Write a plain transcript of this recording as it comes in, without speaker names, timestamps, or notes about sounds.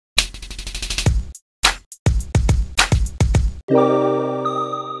Alright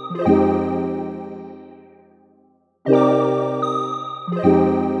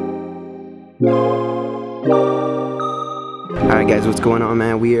guys, what's going on,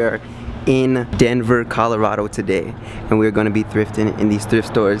 man? We are in Denver, Colorado today, and we're going to be thrifting in these thrift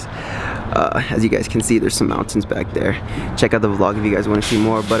stores. As you guys can see, there's some mountains back there. Check out the vlog if you guys want to see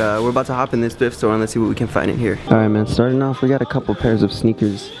more, but we're about to hop in this thrift store and let's see what we can find in here. Alright man, starting off, we got a couple pairs of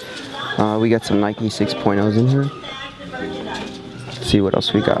sneakers. We got some Nike 6.0s in here. Let's see what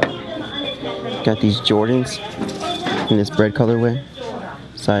else we got. Got these Jordans in this bread colorway,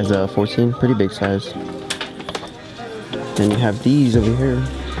 size 14, pretty big size. Then you have these over here.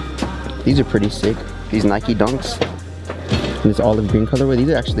 These are pretty sick. These Nike Dunks in this olive green colorway. These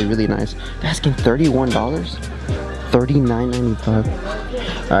are actually really nice. They're asking $31, $39.95. All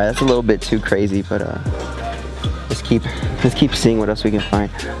right, that's a little bit too crazy, but let's keep seeing what else we can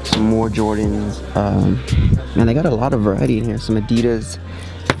find. Some more Jordans. Man, they got a lot of variety in here. Some Adidas.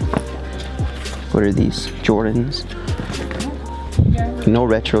 What are these? Jordans. No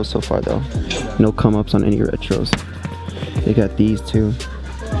retros so far though. No come ups on any retros. They got these too.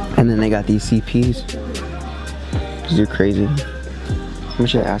 And then they got these CPs. These are crazy. How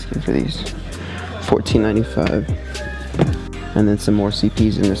much are they asking for these? $14.95. And then some more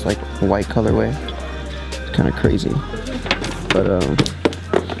CPs in this like white colorway. It's kind of crazy. But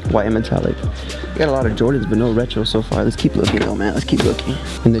white and metallic. We got a lot of Jordans, but no retro so far. Let's keep looking though, man. Let's keep looking.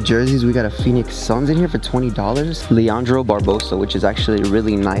 In the jerseys, we got a Phoenix Suns in here for $20. Leandro Barbosa, which is actually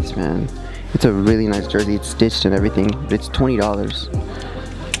really nice, man. It's a really nice jersey. It's stitched and everything. But it's $20,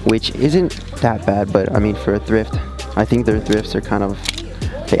 which isn't that bad. But I mean, for a thrift, I think their thrifts are kind of,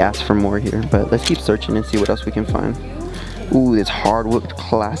 they ask for more here. But let's keep searching and see what else we can find. Ooh, this hardwood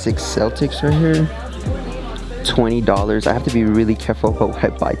classic Celtics right here. $20. I have to be really careful about what I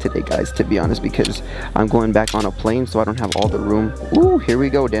buy today, guys, to be honest, because I'm going back on a plane, so I don't have all the room. Ooh, here we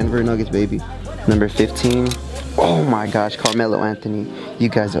go, Denver Nuggets, baby. Number 15. Oh my gosh, Carmelo Anthony. You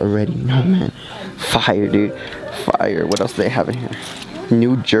guys already know, man. Fire, dude. Fire. What else do they have in here?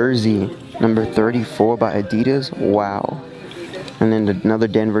 New Jersey, number 34 by Adidas. Wow. And then another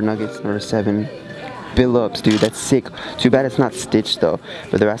Denver Nuggets, number 7. Billups, dude, that's sick. Too bad it's not stitched though,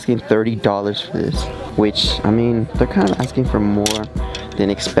 but they're asking $30 for this, which, I mean, they're kind of asking for more than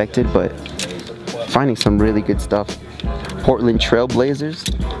expected, but finding some really good stuff. Portland Trail Blazers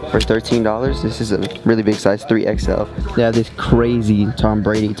for $13. This is a really big size, 3XL. They have this crazy Tom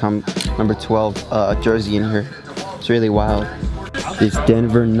Brady, number 12 jersey in here. It's really wild. This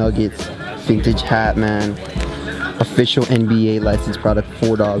Denver Nuggets vintage hat, man. Official NBA licensed product,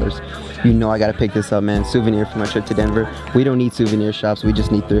 $4. You know I gotta pick this up, man. Souvenir for my trip to Denver. We don't need souvenir shops, we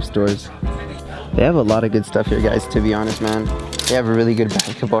just need thrift stores. They have a lot of good stuff here, guys, to be honest, man. They have really good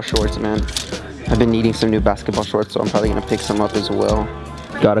basketball shorts, man. I've been needing some new basketball shorts, so I'm probably gonna pick some up as well.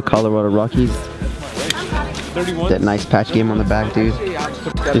 Got a Colorado Rockies. That nice patch game on the back, dude.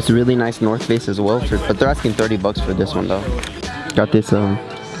 This really nice North Face as well, but they're asking $30 for this one though. Got this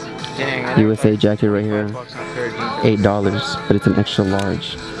USA jacket right here, $8, but it's an extra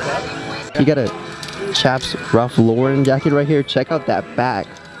large. You got a Chaps Ralph Lauren jacket right here. Check out that back,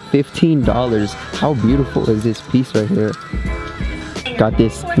 $15. How beautiful is this piece right here? Got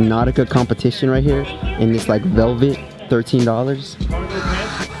this Nautica competition right here in this like velvet, $13.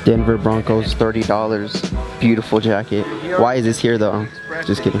 Denver Broncos, $30. Beautiful jacket. Why is this here though?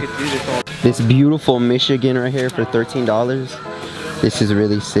 Just kidding. This beautiful Michigan right here for $13. This is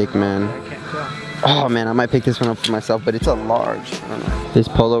really sick, man. Oh man, I might pick this one up for myself, but it's a large. I don't know. This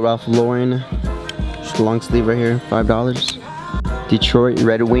Polo Ralph Lauren long sleeve right here, $5. Detroit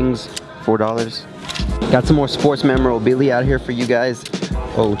Red Wings, $4. Got some more sports memorabilia out here for you guys.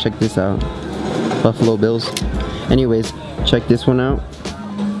 Oh, check this out. Buffalo Bills. Anyways, check this one out.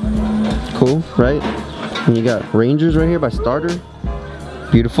 Cool, right? And you got Rangers right here by Starter.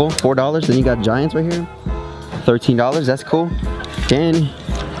 Beautiful, $4. Then you got Giants right here, $13. That's cool. Then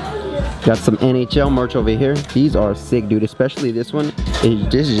got some NHL merch over here. These are sick, dude, especially this one.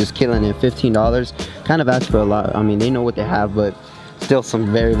 This is just killing it, $15. Kind of asked for a lot. I mean, they know what they have, but still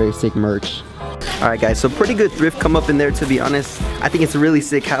some very, very sick merch. Alright guys, so pretty good thrift come up in there, to be honest. I think it's really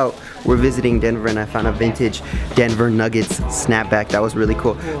sick how we're visiting Denver and I found a vintage Denver Nuggets snapback. That was really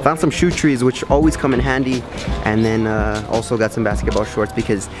cool. Found some shoe trees, which always come in handy. And then also got some basketball shorts,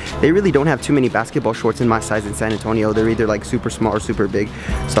 because they really don't have too many basketball shorts in my size in San Antonio. They're either like super small or super big.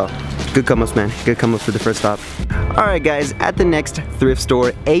 So good come ups, man. Good come ups for the first stop. Alright guys, at the next thrift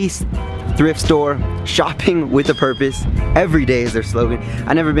store, Ace Thrift Store, shopping with a purpose. Every day is their slogan.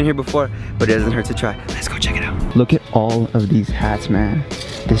 I've never been here before, but it doesn't hurt to try. Let's go check it out. Look at all of these hats, man.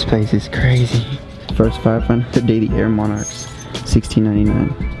 This place is crazy. First 500 Daily Air Monarchs.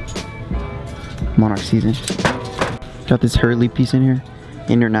 $16.99. Monarch season. Got this Hurley piece in here.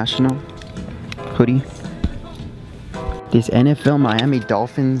 International hoodie. This NFL Miami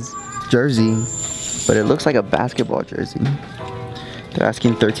Dolphins jersey, but it looks like a basketball jersey. They're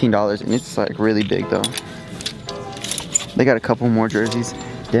asking $13 and it's like really big though. They got a couple more jerseys.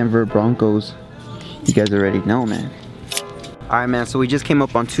 Denver Broncos. You guys already know, man. Alright, man, so we just came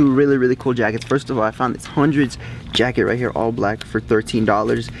up on two really cool jackets. First of all, I found this hundreds jacket right here, all black, for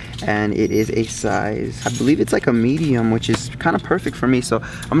 $13, and it is a size, I believe it's like a medium, which is kind of perfect for me. So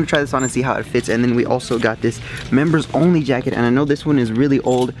I'm gonna try this on and see how it fits. And then we also got this members only jacket, and I know this one is really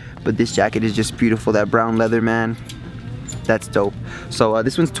old, but this jacket is just beautiful. That brown leather, man, that's dope. So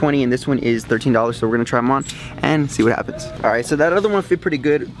this one's $20 and this one is $13, so we're gonna try them on and see what happens. All right, so that other one fit pretty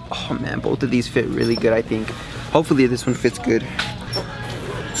good. Oh man, both of these fit really good, I think. Hopefully this one fits good.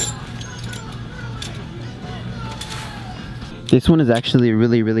 This one is actually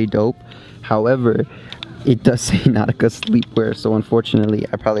really dope. However, it does say Nautica sleepwear, so unfortunately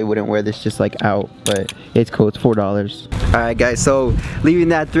I probably wouldn't wear this just like out, but it's cool. It's $4. Alright guys, so leaving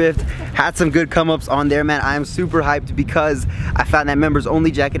that thrift, had some good come ups on there, man. I am super hyped because I found that members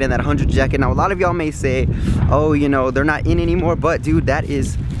only jacket and that 100 jacket. Now a lot of y'all may say, oh, you know, they're not in anymore, but dude, that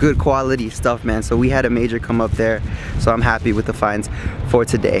is good quality stuff, man. So we had a major come up there, so I'm happy with the finds for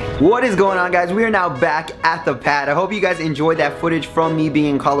today. What is going on, guys? We are now back at the pad. I hope you guys enjoyed that footage from me being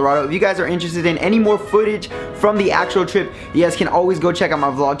in Colorado. If you guys are interested in any more footage from the actual trip, you guys can always go check out my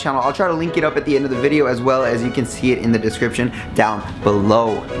vlog channel. I'll try to link it up at the end of the video, as well as you can see it in the description down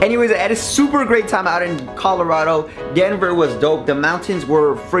below. Anyways, I had a super great time out in Colorado. Denver was dope. The mountains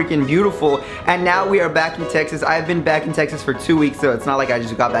were freaking beautiful, and now we are back in Texas. I've been back in Texas for 2 weeks, so it's not like I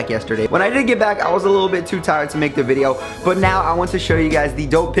just got back yesterday. When I did get back, I was a little bit too tired to make the video, but now I want to show you guys the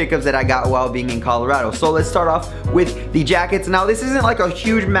dope pickups that I got while being in Colorado. So let's start off with the jackets. Now this isn't like a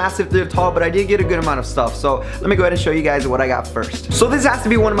huge massive thrift haul, but I did get a good amount of stuff. So let me go ahead and show you guys what I got first. So this has to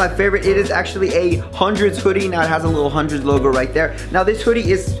be one of my favorite. It is actually a hundreds hoodie. Now it has a little hundreds logo right there. Now this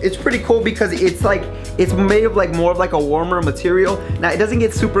hoodie it's pretty cool because it's made of like more of like a warmer material. Now it doesn't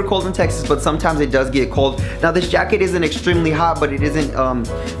get super cold in Texas, but sometimes it does get cold. Now this jacket isn't extremely hot, but it isn't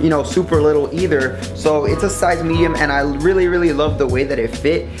you know, super little either. So it's a size medium, and I really love the way that it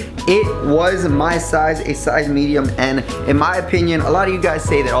fit. It was my size, a size medium, and in my opinion, a lot of you guys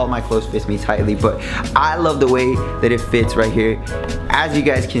say that all my clothes fit me tightly, but I love the way that it fits right here. As you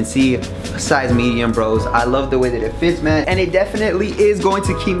guys can see, size medium, bros. I love the way that it fits, man, and it definitely is going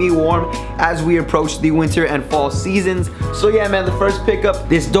to keep me warm as we approach the winter and fall seasons. So yeah, man, the first pickup,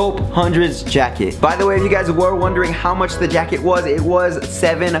 this dope hundreds jacket. By the way, if you guys were wondering how much the jacket was, it was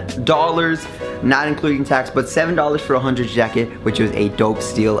 $7, not including tax, but $7 for a hundreds jacket, which was a dope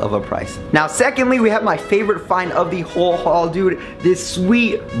steal of a price. Now secondly, we have my favorite find of the whole haul, dude. This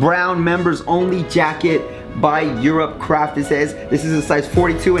sweet brown members only jacket by Europe Craft. It says this is a size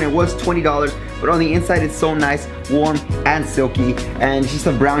 42 and it was $20, but on the inside it's so nice, warm and silky, and it's just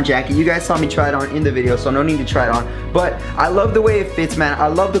a brown jacket. You guys saw me try it on in the video, so no need to try it on, but I love the way it fits, man. I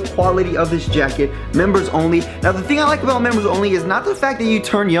love the quality of this jacket. Members only. Now the thing I like about members only is not the fact that you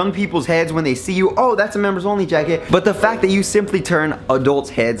turn young people's heads when they see you, oh, that's a members only jacket, but the fact that you simply turn adults'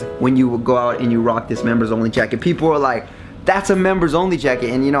 heads when you go out and you rock this members only jacket. People are like, that's a members only jacket.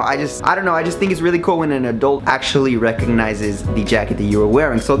 And you know, I don't know, I just think it's really cool when an adult actually recognizes the jacket that you were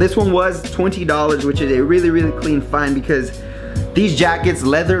wearing. So this one was $20, which is a really clean find, because these jackets,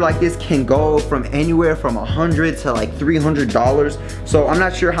 leather like this, can go from anywhere from $100 to like $300. So I'm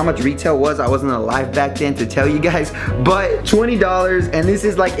not sure how much retail was. I wasn't alive back then to tell you guys, but $20, and this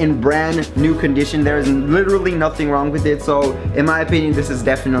is like in brand new condition. There is literally nothing wrong with it. So in my opinion, this is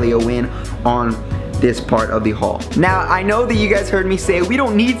definitely a win on this part of the haul. Now I know that you guys heard me say we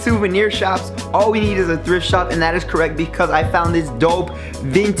don't need souvenir shops, all we need is a thrift shop, and that is correct, because I found this dope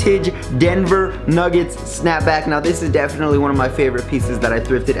vintage Denver Nuggets snapback. Now this is definitely one of my favorite pieces that I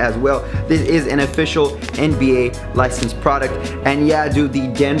thrifted as well. This is an official NBA licensed product, and yeah, dude, the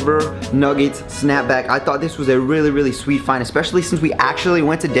Denver Nuggets snapback, I thought this was a really sweet find, especially since we actually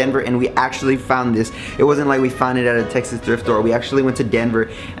went to Denver and we actually found this. It wasn't like we found it at a Texas thrift store. We actually went to Denver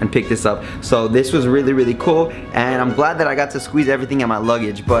and picked this up. So this was really cool, and I'm glad that I got to squeeze everything in my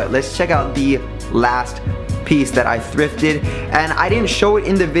luggage. But let's check out the last piece that I thrifted, and I didn't show it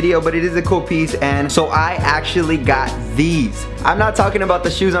in the video, but it is a cool piece. And so I actually got these. I'm not talking about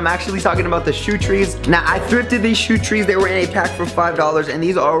the shoes, I'm actually talking about the shoe trees. Now I thrifted these shoe trees. They were in a pack for $5, and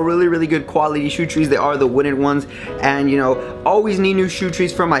these are really good quality shoe trees. They are the wooden ones, and you know, always need new shoe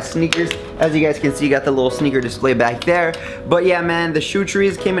trees for my sneakers. As you guys can see, you got the little sneaker display back there. But yeah, man, the shoe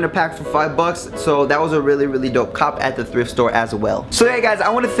trees came in a pack for $5, so that was a really dope cop at the thrift store as well. So yeah, guys, I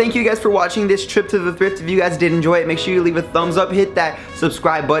want to thank you guys for watching this trip to the thrift. If you guys did enjoy it, make sure you leave a thumbs up, hit that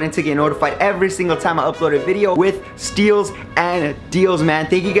subscribe button to get notified every single time I upload a video with steals and deals, man.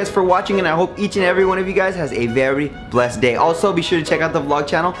 Thank you guys for watching, and I hope each and every one of you guys has a very blessed day. Also, be sure to check out the vlog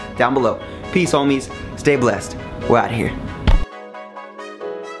channel down below. Peace, homies. Stay blessed. We're out here.